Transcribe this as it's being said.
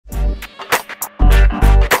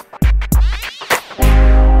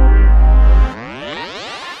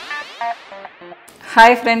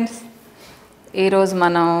Hi friends, ఈరోజు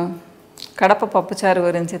మనం కడప పప్పుచారు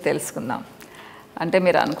గురించి తెలుసుకుందాం. అంటే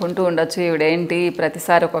మీరు అనుకుంటూ ఉండొచ్చు ఇవిడేంటి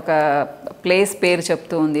ప్రతిసారి ఒక్కొక్క ప్లేస్ పేరు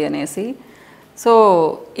చెప్తూ ఉంది అనేసి. సో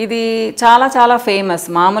ఇది చాలా చాలా ఫేమస్.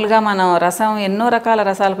 మామూలుగా మనం రసం ఎన్నో రకాల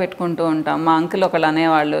రసాలు పెట్టుకుంటూ ఉంటాం. మా అంకుల్ ఒకళ్ళు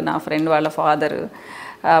అనేవాళ్ళు, నా ఫ్రెండ్ వాళ్ళ ఫాదరు,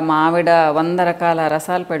 మా ఆవిడ 100 రకాల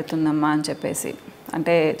రసాలు పెడుతుందమ్మా అని చెప్పేసి.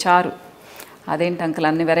 అంటే చారు, అదేంటి అంకుల్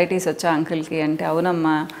అన్ని వెరైటీస్ వచ్చా అంకుల్కి అంటే,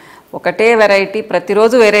 అవునమ్మా ఒకటే వెరైటీ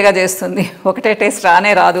ప్రతిరోజు వేరేగా చేస్తుంది, ఒకటే టేస్ట్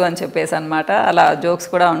రానే రాదు అని చెప్పేసి అనమాట. అలా జోక్స్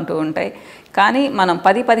కూడా ఉంటూ ఉంటాయి. కానీ మనం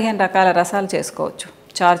 10-15 రకాల రసాలు చేసుకోవచ్చు,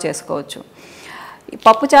 చారు చేసుకోవచ్చు. ఈ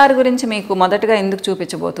పప్పు చారు గురించి మీకు మొదటగా ఎందుకు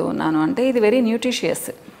చూపించబోతూ ఉన్నాను అంటే, ఇది వెరీ న్యూట్రిషియస్.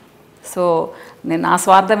 సో నేను నా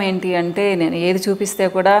స్వార్థం ఏంటి అంటే, నేను ఏది చూపిస్తే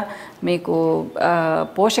కూడా మీకు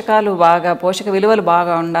పోషక విలువలు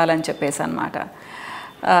బాగా ఉండాలని చెప్పేసి అనమాట.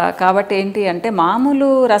 కాబట్టి ఏంటి అంటే, మామూలు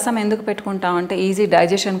రసం ఎందుకు పెట్టుకుంటామంటే ఈజీ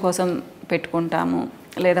డైజెషన్ కోసం పెట్టుకుంటాము,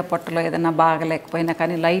 లేదా పొట్టలో ఏదైనా బాగలేకపోయినా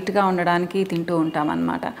కానీ లైట్గా ఉండడానికి తింటూ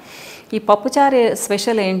ఉంటామన్నమాట. ఈ పప్పుచారు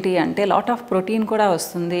స్పెషల్ ఏంటి అంటే లాట్ ఆఫ్ ప్రోటీన్ కూడా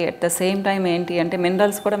వస్తుంది. అట్ ద సేమ్ టైం ఏంటి అంటే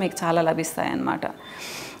మినరల్స్ కూడా మీకు చాలా లభిస్తాయి అన్నమాట.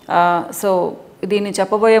 సో దీన్ని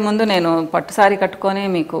చెప్పబోయే ముందు నేను పట్టు సారీ కట్టుకొని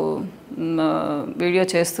మీకు వీడియో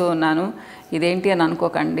చేస్తూ ఉన్నాను. ఇదేంటి అని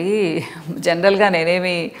అనుకోకండి, జనరల్గా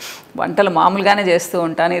నేనేమి వంటలు మామూలుగానే చేస్తూ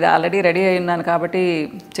ఉంటాను. ఇది ఆల్రెడీ రెడీ అయి ఉన్నాను కాబట్టి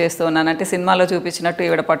చేస్తూ ఉన్నాను. అంటే సినిమాలో చూపించినట్టు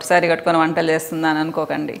ఈవిడ పట్టు సారీ కట్టుకొని వంటలు చేస్తుందని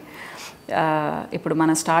అనుకోకండి. ఇప్పుడు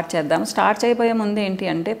మనం స్టార్ట్ చేద్దాం. స్టార్ట్ చేయబోయే ముందు ఏంటి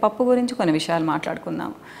అంటే పప్పు గురించి కొన్ని విషయాలు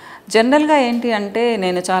మాట్లాడుకుందాం. జనరల్గా ఏంటి అంటే,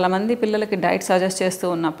 నేను చాలామంది పిల్లలకి డైట్ సజెస్ట్ చేస్తూ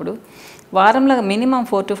ఉన్నప్పుడు వారంలో మినిమం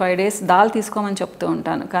 4 to 5 days దాల్ తీసుకోమని చెప్తూ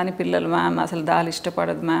ఉంటాను. కానీ పిల్లలు, మ్యామ్ అసలు దాల్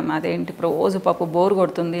ఇష్టపడదు మ్యామ్, అదేంటి రోజు పప్పు బోర్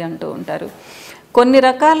కొడుతుంది అంటూ ఉంటారు. కొన్ని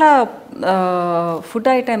రకాల ఫుడ్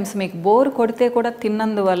ఐటమ్స్ మీకు బోర్ కొడితే కూడా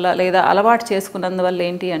తిన్నందువల్ల లేదా అలవాటు చేసుకున్నందువల్ల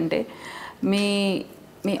ఏంటి అంటే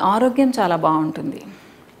మీ ఆరోగ్యం చాలా బాగుంటుంది.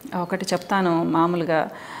 ఒకటి చెప్తాను, మామూలుగా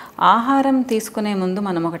ఆహారం తీసుకునే ముందు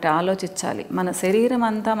మనం ఒకటి ఆలోచించాలి. మన శరీరం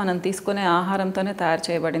అంతా మనం తీసుకునే ఆహారంతోనే తయారు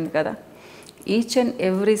చేయబడింది కదా. Each and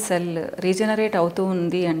every cell regenerate అవుతూ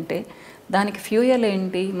ఉంది అంటే దానికి ఫ్యూయల్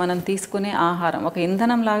ఏంటి, మనం తీసుకునే ఆహారం ఒక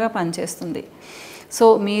ఇంధనంలాగా పనిచేస్తుంది. సో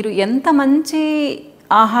మీరు ఎంత మంచి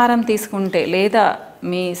ఆహారం తీసుకుంటే, లేదా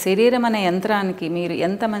మీ శరీరం అనే యంత్రానికి మీరు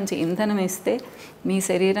ఎంత మంచి ఇంధనం ఇస్తే మీ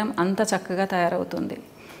శరీరం అంత చక్కగా తయారవుతుంది.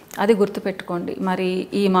 అది గుర్తుపెట్టుకోండి. మరి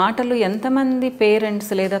ఈ మాటలు ఎంతమంది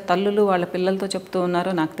పేరెంట్స్ లేదా తల్లులు వాళ్ళ పిల్లలతో చెప్తూ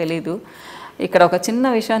ఉన్నారో నాకు తెలీదు. ఇక్కడ ఒక చిన్న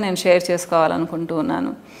విషయం నేను షేర్ చేసుకోవాలనుకుంటూ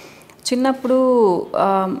ఉన్నాను. చిన్నప్పుడు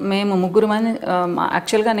మేము 3 మంది,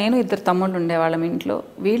 యాక్చువల్గా నేను 2 తమ్ముళ్ళు ఉండేవాళ్ళం ఇంట్లో.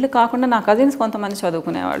 వీళ్ళు కాకుండా నా కజిన్స్ కొంతమంది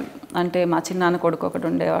చదువుకునేవాళ్ళు. అంటే మా చిన్నాన్న కొడుకు ఒకడు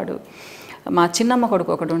ఉండేవాడు, మా చిన్నమ్మ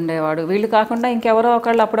కొడుకు ఒకడు ఉండేవాడు. వీళ్ళు కాకుండా ఇంకెవరో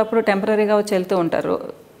ఒకళ్ళు అప్పుడప్పుడు టెంపరీగా వచ్చి వెళ్తూ ఉంటారు.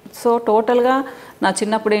 సో టోటల్గా నా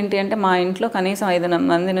చిన్నప్పుడు ఏంటి అంటే మా ఇంట్లో కనీసం 5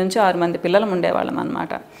 మంది నుంచి 6 మంది పిల్లలు ఉండేవాళ్ళం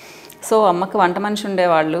అనమాట. సో అమ్మకి వంట మనిషి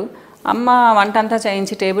ఉండేవాళ్ళు. అమ్మ వంట అంతా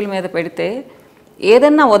చేయించి టేబుల్ మీద పెడితే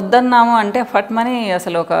ఏదన్నా వద్దన్నాము అంటే ఫట్మని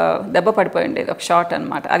అసలు ఒక దెబ్బ పడిపోయి ఉండేది, ఒక షాట్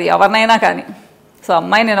అనమాట. అది ఎవరినైనా కానీ. సో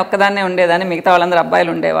అమ్మాయి నేను ఒక్కదాన్నే ఉండేదాన్ని, మిగతా వాళ్ళందరూ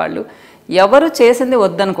అబ్బాయిలు ఉండేవాళ్ళు. ఎవరు చేసింది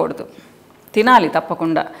వద్దనకూడదు, తినాలి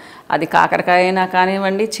తప్పకుండా. అది కాకరకాయ అయినా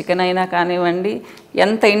కానివ్వండి, చికెన్ అయినా కానివ్వండి,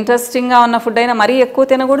 ఎంత ఇంట్రెస్టింగ్గా ఉన్న ఫుడ్ అయినా మరీ ఎక్కువ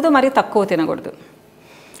తినకూడదు, మరీ తక్కువ తినకూడదు.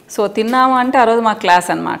 సో తిన్నాము అంటే ఆ రోజు మా క్లాస్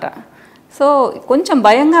అనమాట. సో కొంచెం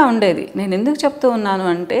భయంగా ఉండేది. నేను ఎందుకు చెప్తూ ఉన్నాను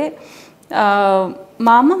అంటే,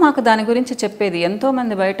 మా అమ్మ మాకు దాని గురించి చెప్పేది.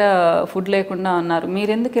 ఎంతోమంది బయట ఫుడ్ లేకుండా ఉన్నారు,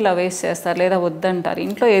 మీరెందుకు ఇలా వేస్ట్ చేస్తారు లేదా వద్దంటారు,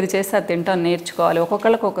 ఇంట్లో ఏది చేస్తే అది తింటాం నేర్చుకోవాలి,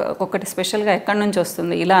 ఒక్కొక్కళ్ళకి ఒక్కొక్కటి స్పెషల్గా ఎక్కడి నుంచి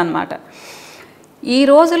వస్తుంది, ఇలా అనమాట. ఈ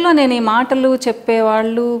రోజుల్లో నేను ఈ మాటలు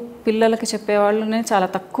చెప్పేవాళ్ళు, పిల్లలకి చెప్పేవాళ్ళు నేను చాలా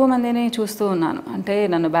తక్కువ మందిని చూస్తూ ఉన్నాను. అంటే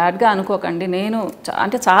నన్ను బ్యాడ్గా అనుకోకండి, నేను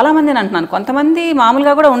అంటే చాలామందిని అంటున్నాను. కొంతమంది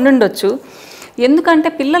మామూలుగా కూడా ఉండుండొచ్చు. ఎందుకంటే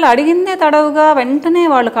పిల్లలు అడిగిందే తడవుగా వెంటనే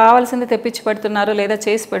వాళ్ళు కావాల్సింది తెప్పించి పెడుతున్నారు లేదా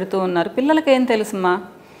చేసి పెడుతూ ఉన్నారు. పిల్లలకి ఏం తెలుసుమా,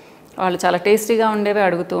 వాళ్ళు చాలా టేస్టీగా ఉండేవి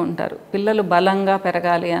అడుగుతూ ఉంటారు. పిల్లలు బలంగా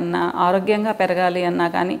పెరగాలి అన్నా, ఆరోగ్యంగా పెరగాలి అన్నా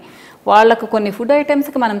కానీ వాళ్ళకు కొన్ని ఫుడ్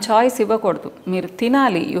ఐటమ్స్కి మనం చాయిస్ ఇవ్వకూడదు. మీరు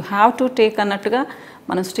తినాలి, యూ హ్యావ్ టు టేక్ అన్నట్టుగా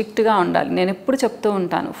మనం స్ట్రిక్ట్గా ఉండాలి. నేను ఎప్పుడు చెప్తూ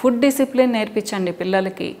ఉంటాను, ఫుడ్ డిసిప్లిన్ నేర్పించండి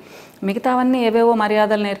పిల్లలకి. మిగతావన్నీ ఏవేవో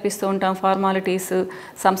మర్యాదలు నేర్పిస్తూ ఉంటాం, ఫార్మాలిటీస్,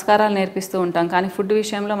 సంస్కారాలు నేర్పిస్తూ ఉంటాం. కానీ ఫుడ్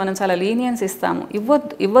విషయంలో మనం చాలా లీనియన్స్ ఇస్తాము.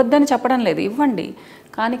 ఇవ్వద్దని చెప్పడం లేదు, ఇవ్వండి.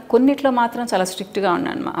 కానీ కొన్నిట్లో మాత్రం చాలా స్ట్రిక్ట్గా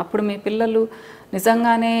ఉండండి. అప్పుడు మీ పిల్లలు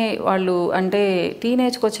నిజంగానే వాళ్ళు అంటే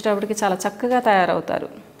టీనేజ్కి వచ్చేటప్పటికి చాలా చక్కగా తయారవుతారు,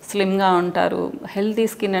 స్లిమ్గా ఉంటారు, హెల్తీ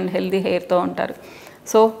స్కిన్ అండ్ హెల్తీ హెయిర్తో ఉంటారు.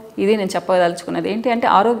 సో ఇది నేను చెప్పదలుచుకున్నది. ఏంటి అంటే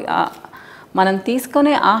మనం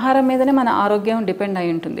తీసుకునే ఆహారం మీదనే మన ఆరోగ్యం డిపెండ్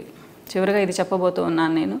అయి ఉంటుంది. చివరిగా ఇది చెప్పబోతూ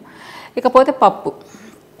ఉన్నాను నేను. ఇకపోతే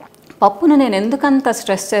పప్పును నేను ఎందుకంత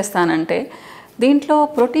స్ట్రెస్ చేస్తానంటే, దీంట్లో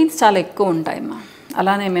ప్రోటీన్స్ చాలా ఎక్కువ ఉంటాయమ్మా.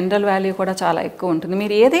 అలానే మినరల్ వాల్యూ కూడా చాలా ఎక్కువ ఉంటుంది.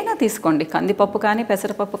 మీరు ఏదైనా తీసుకోండి, కందిపప్పు కానీ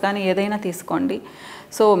పెసరపప్పు కానీ ఏదైనా తీసుకోండి.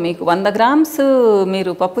 సో మీకు 100 గ్రామ్స్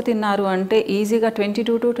మీరు పప్పు తిన్నారు అంటే ఈజీగా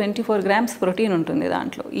 22 to 24 గ్రామ్స్ ప్రోటీన్ ఉంటుంది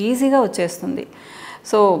దాంట్లో, ఈజీగా వచ్చేస్తుంది.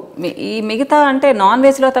 సో ఈ మిగతా అంటే నాన్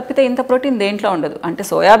వెజ్లో తప్పితే ఇంత ప్రోటీన్ దేంట్లో ఉండదు. అంటే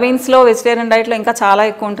సోయాబీన్స్లో వెజిటేరియన్ డైట్లో ఇంకా చాలా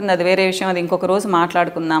ఎక్కువ ఉంటుంది, అది వేరే విషయం, అది ఇంకొక రోజు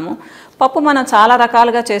మాట్లాడుకుందాము. పప్పు మనం చాలా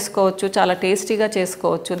రకాలుగా చేసుకోవచ్చు, చాలా టేస్టీగా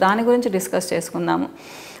చేసుకోవచ్చు, దాని గురించి డిస్కస్ చేసుకుందాము.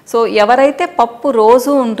 సో ఎవరైతే పప్పు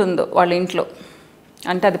రోజు ఉంటుందో వాళ్ళ ఇంట్లో,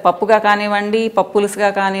 అంటే అది పప్పుగా కానివ్వండి, పప్పులుసుగా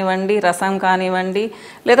కానివ్వండి, రసం కానివ్వండి,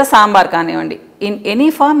 లేదా సాంబార్ కానివ్వండి, ఇన్ ఎనీ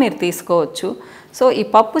ఫామ్ మీరు తీసుకోవచ్చు. సో ఈ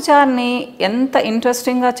పప్పుచారుని ఎంత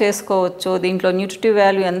ఇంట్రెస్టింగ్గా చేసుకోవచ్చో, దీంట్లో న్యూట్రిటివ్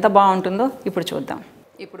వాల్యూ ఎంత బాగుంటుందో ఇప్పుడు చూద్దాం.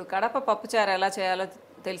 ఇప్పుడు కడప పప్పుచారు ఎలా చేయాలో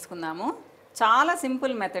తెలుసుకుందాము. చాలా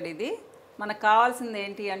సింపుల్ మెథడ్ ఇది. మనకు కావాల్సింది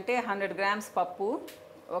ఏంటి అంటే 100 గ్రామ్స్ పప్పు,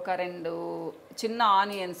 ఒక 2 చిన్న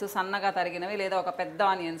ఆనియన్స్ సన్నగా తరిగినవి, లేదా ఒక పెద్ద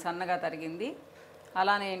ఆనియన్ సన్నగా తరిగింది,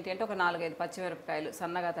 అలానే ఏంటి అంటే ఒక 4-5 పచ్చిమిరపకాయలు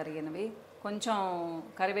సన్నగా తరిగినవి, కొంచెం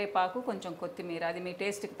కరివేపాకు, కొంచెం కొత్తిమీర, అది మీ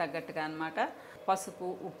టేస్ట్కి తగ్గట్టుగా అనమాట, పసుపు,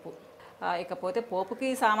 ఉప్పు. ఇకపోతే పోపుకి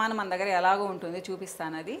సామాను మన దగ్గర ఎలాగో ఉంటుంది,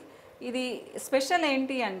 చూపిస్తాను అది. ఇది స్పెషల్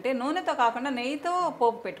ఏంటి అంటే నూనెతో కాకుండా నెయ్యితో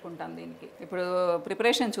పోపు పెట్టుకుంటాం దీనికి. ఇప్పుడు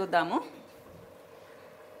ప్రిపరేషన్ చూద్దాము.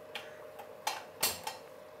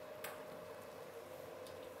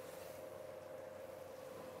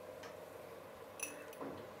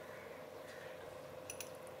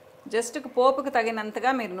 జస్ట్ పోపుకు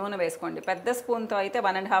తగినంతగా మీరు నూనె వేసుకోండి. పెద్ద స్పూన్తో అయితే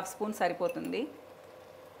 1.5 స్పూన్ సరిపోతుంది,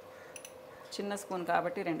 చిన్న స్పూన్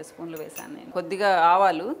కాబట్టి 2 స్పూన్లు వేసాను నేను. కొద్దిగా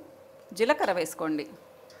ఆవాలు, జీలకర్ర వేసుకోండి.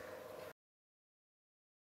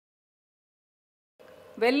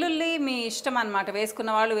 వెల్లుల్లి మీ ఇష్టం అన్నమాట,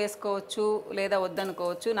 వేసుకున్న వాళ్ళు వేసుకోవచ్చు లేదా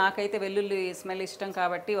వద్దనుకోవచ్చు. నాకైతే వెల్లుల్లి స్మెల్ ఇష్టం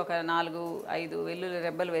కాబట్టి ఒక 4-5 వెల్లుల్లి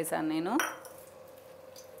రెబ్బలు వేసాను నేను.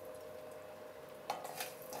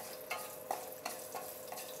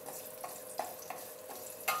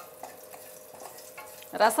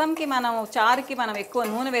 రసంకి మనం చారుకి మనం ఎక్కువ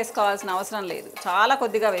నూనె వేసుకోవాల్సిన అవసరం లేదు, చాలా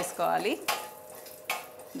కొద్దిగా వేసుకోవాలి,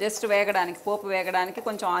 జస్ట్ వేగడానికి, పోపు వేగడానికి,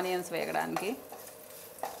 కొంచెం ఆనియన్స్ వేగడానికి.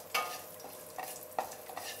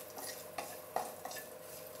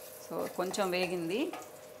 సో కొంచెం వేగింది.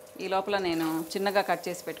 ఈ లోపల నేను చిన్నగా కట్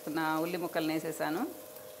చేసి పెట్టుకున్న ఉల్లి ముక్కలు వేసేసాను.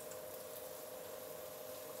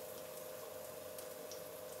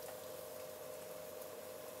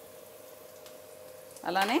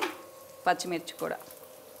 అలానే పచ్చిమిర్చి కూడా.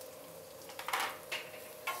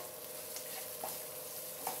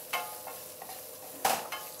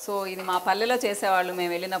 సో ఇది మా పల్లెలో చేసేవాళ్ళు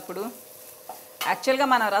మేము వెళ్ళినప్పుడు. యాక్చువల్గా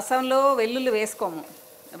మనం రసంలో వెల్లుల్లి వేసుకోము,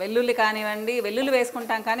 వెల్లుల్లి కానివ్వండి, వెల్లుల్లి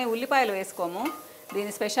వేసుకుంటాం కానీ ఉల్లిపాయలు వేసుకోము,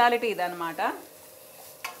 దీని స్పెషాలిటీ ఇదన్నమాట.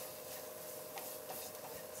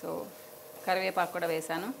 సో కరివేపాకు కూడా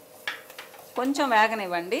వేసాను, కొంచెం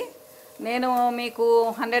వేగనివ్వండి. నేను మీకు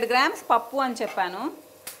 100 గ్రామ్స్ పప్పు అని చెప్పాను.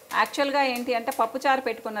 యాక్చువల్గా ఏంటి అంటే పప్పుచారు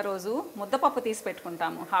పెట్టుకున్న రోజు ముద్దపప్పు తీసి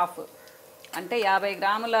పెట్టుకుంటాము, హాఫ్, అంటే 50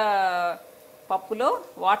 గ్రాముల పప్పులో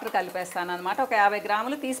వాటర్ కలిపేస్తాను అనమాట. ఒక 50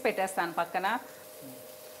 గ్రాములు తీసి పెట్టేస్తాను పక్కన.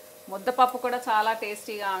 ముద్దపప్పు కూడా చాలా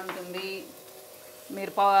టేస్టీగా ఉంటుంది,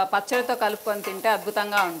 మీరు పచ్చడితో కలుపుకొని తింటే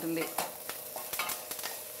అద్భుతంగా ఉంటుంది.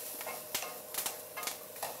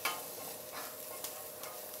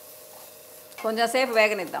 కొంచెం సేపు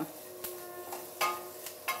వేగనిద్దాం.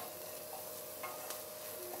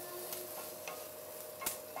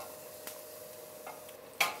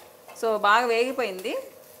 సో బాగా వేగిపోయింది,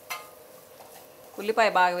 ఉల్లిపాయ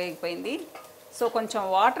బాగా వేగిపోయింది. సో కొంచెం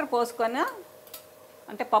వాటర్ పోసుకొని,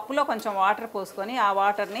 అంటే పప్పులో కొంచెం వాటర్ పోసుకొని ఆ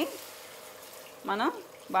వాటర్ని మనం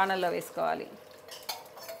బాణల్లో వేసుకోవాలి.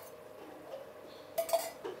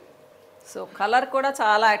 సో కలర్ కూడా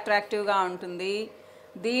చాలా అట్రాక్టివ్గా ఉంటుంది.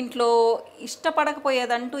 దీంట్లో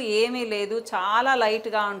ఇష్టపడకపోయేదంటూ ఏమీ లేదు, చాలా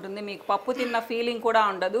లైట్గా ఉంటుంది, మీకు పప్పు తిన్న ఫీలింగ్ కూడా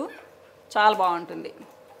ఉండదు, చాలా బాగుంటుంది.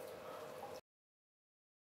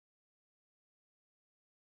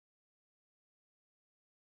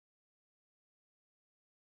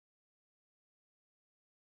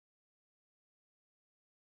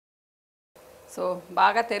 సో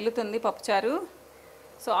బాగా తెల్లుతుంది పప్పుచారు.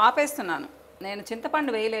 సో ఆపేస్తున్నాను. నేను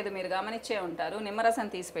చింతపండు వేయలేదు, మీరు గమనించే ఉంటారు, నిమ్మరసం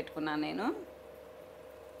తీసి పెట్టుకున్నాను నేను.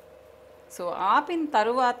 సో ఆపిన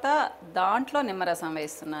తరువాత దాంట్లో నిమ్మరసం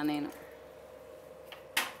వేస్తున్నాను నేను.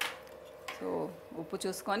 సో ఉప్పు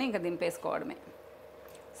చూసుకొని ఇంకా దింపేసుకోవడమే,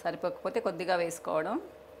 సరిపోకపోతే కొద్దిగా వేసుకోవడం.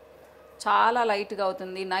 చాలా లైట్గా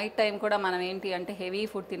అవుతుంది. నైట్ టైం కూడా మనం ఏంటి అంటే హెవీ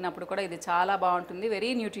ఫుడ్ తిన్నప్పుడు కూడా ఇది చాలా బాగుంటుంది, వెరీ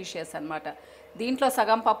న్యూట్రిషియస్ అనమాట. దీంట్లో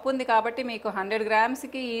సగం పప్పు ఉంది కాబట్టి మీకు 100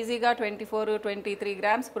 గ్రామ్స్కి ఈజీగా 24-23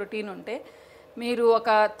 గ్రామ్స్ ప్రోటీన్ ఉంటే మీరు ఒక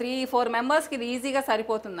 3-4 మెంబర్స్కి ఇది ఈజీగా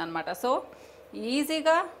సరిపోతుంది అనమాట. సో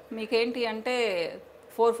ఈజీగా మీకేంటి అంటే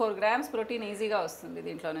 4 గ్రామ్స్ ప్రోటీన్ ఈజీగా వస్తుంది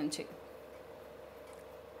దీంట్లో నుంచి.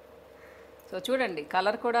 సో చూడండి,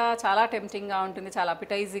 కలర్ కూడా చాలా టెంప్టింగ్గా ఉంటుంది, చాలా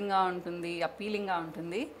అపిటైజింగ్గా ఉంటుంది, అపీలింగ్గా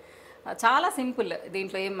ఉంటుంది. చాలా సింపుల్,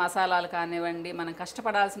 దీంట్లో ఏం మసాలాలు కానివ్వండి, మనం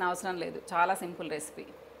కష్టపడాల్సిన అవసరం లేదు, చాలా సింపుల్ రెసిపీ.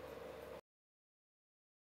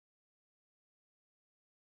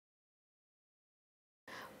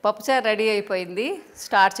 పప్పుచారు రెడీ అయిపోయింది,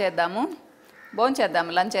 స్టార్ట్ చేద్దాము.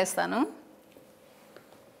 భోంచేద్దాము, లంచ్ చేస్తాను.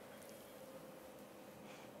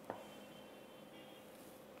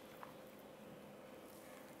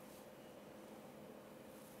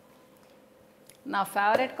 నా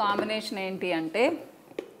ఫేవరెట్ కాంబినేషన్ ఏంటి అంటే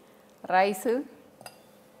రైస్,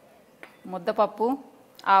 ముద్దపప్పు,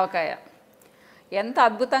 ఆవకాయ. ఎంత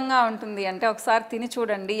అద్భుతంగా ఉంటుంది అంటే ఒకసారి తిని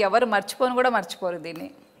చూడండి, ఎవరు మర్చిపోను కూడా మర్చిపోరు దీన్ని.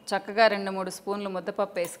 చక్కగా 2-3 స్పూన్లు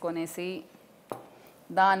ముద్దపప్పు వేసుకొనేసి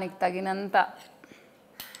దానికి తగినంత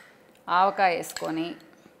ఆవకాయ వేసుకొని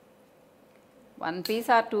 1 piece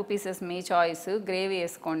are 2 pieces me choice, gravy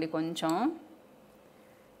వేసుకోండి. కొంచెం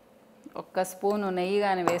 1 స్పూను నెయ్యి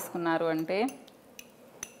కానీ వేసుకున్నారు అంటే,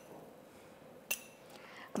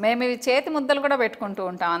 మేము ఇవి చేతి ముద్దలు కూడా పెట్టుకుంటూ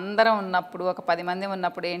ఉంటాం అందరం ఉన్నప్పుడు. ఒక 10 మంది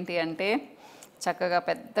ఉన్నప్పుడు ఏంటి అంటే చక్కగా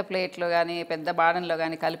పెద్ద ప్లేట్లో కానీ పెద్ద బాణంలో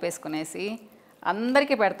కానీ కలిపేసుకునేసి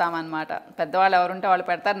అందరికీ పెడతామన్నమాట. పెద్దవాళ్ళు ఎవరుంటే వాళ్ళు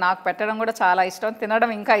పెడతారు. నాకు పెట్టడం కూడా చాలా ఇష్టం,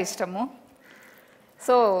 తినడం ఇంకా ఇష్టము.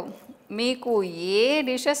 సో మీకు ఏ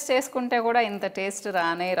డిషెస్ చేసుకుంటే కూడా ఇంత టేస్ట్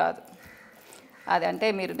రానే రాదు. అది అంటే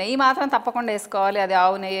మీరు నెయ్యి మాత్రం తప్పకుండా వేసుకోవాలి. అది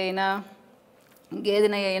ఆవు నెయ్యి అయినా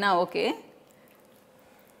గేదె నెయ్యి అయినా ఓకే.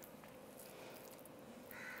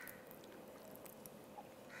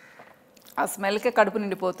 ఆ స్మెల్కే కడుపు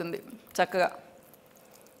నిండిపోతుంది చక్కగా.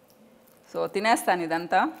 సో తినేస్తాను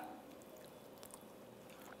ఇదంతా.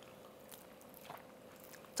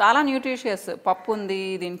 చాలా న్యూట్రిషియస్ పప్పు ఉంది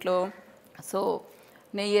దీంట్లో. సో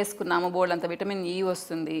నెయ్యి వేసుకున్నాము, బోల్డంత విటమిన్ ఈ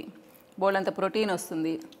వస్తుంది, బోల్డంత ప్రోటీన్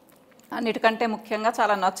వస్తుంది. అన్నిటికంటే ముఖ్యంగా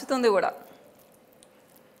చాలా నచ్చుతుంది కూడా.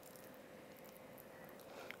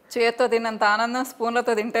 చేత్తో తిన్నంత ఆనందం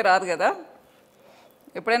స్పూన్లతో తింటే రాదు కదా.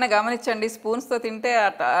 ఎప్పుడైనా గమనించండి, స్పూన్స్తో తింటే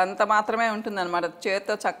అంత మాత్రమే ఉంటుందన్నమాట.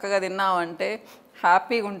 చేత్తో చక్కగా తిన్నామంటే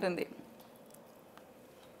హ్యాపీగా ఉంటుంది.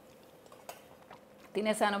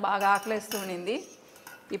 తినేసాను, బాగా ఆకలేస్తూ ఉండింది.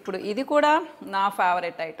 ఇప్పుడు ఇది కూడా నా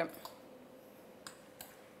ఫేవరెట్ ఐటెం.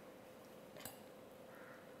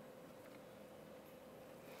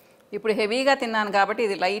 ఇప్పుడు హెవీగా తిన్నాను కాబట్టి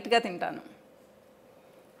ఇది లైట్గా తింటాను.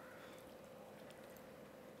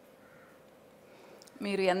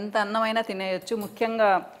 మీరు ఎంత అన్నమైనా తినేయచ్చు. ముఖ్యంగా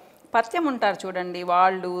పథ్యం ఉంటారు చూడండి,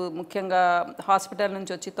 వాళ్ళు ముఖ్యంగా హాస్పిటల్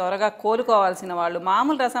నుంచి వచ్చి త్వరగా కోలుకోవాల్సిన వాళ్ళు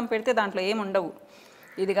మామూలు రసం పెడితే దాంట్లో ఏమి ఉండవు.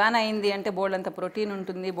 ఇది కానీ అయింది అంటే బోల్డంత ప్రోటీన్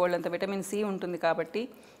ఉంటుంది, బోల్డంత విటమిన్ సి ఉంటుంది, కాబట్టి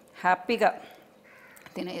హ్యాపీగా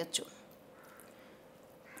తినేయచ్చు.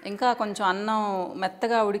 ఇంకా కొంచెం అన్నం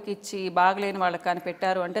మెత్తగా ఉడికిచ్చి బాగలేని వాళ్ళకి కానీ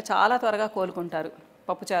పెట్టారు అంటే చాలా త్వరగా కోలుకుంటారు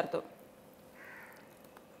పప్పుచారుతో.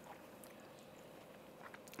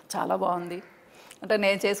 చాలా బాగుంది. అంటే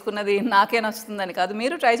నేను చేసుకున్నది నాకే నచ్చుతుందని కాదు,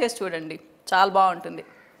 మీరు ట్రై చేసి చూడండి, చాలా బాగుంటుంది,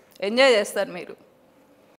 ఎంజాయ్ చేస్తారు మీరు.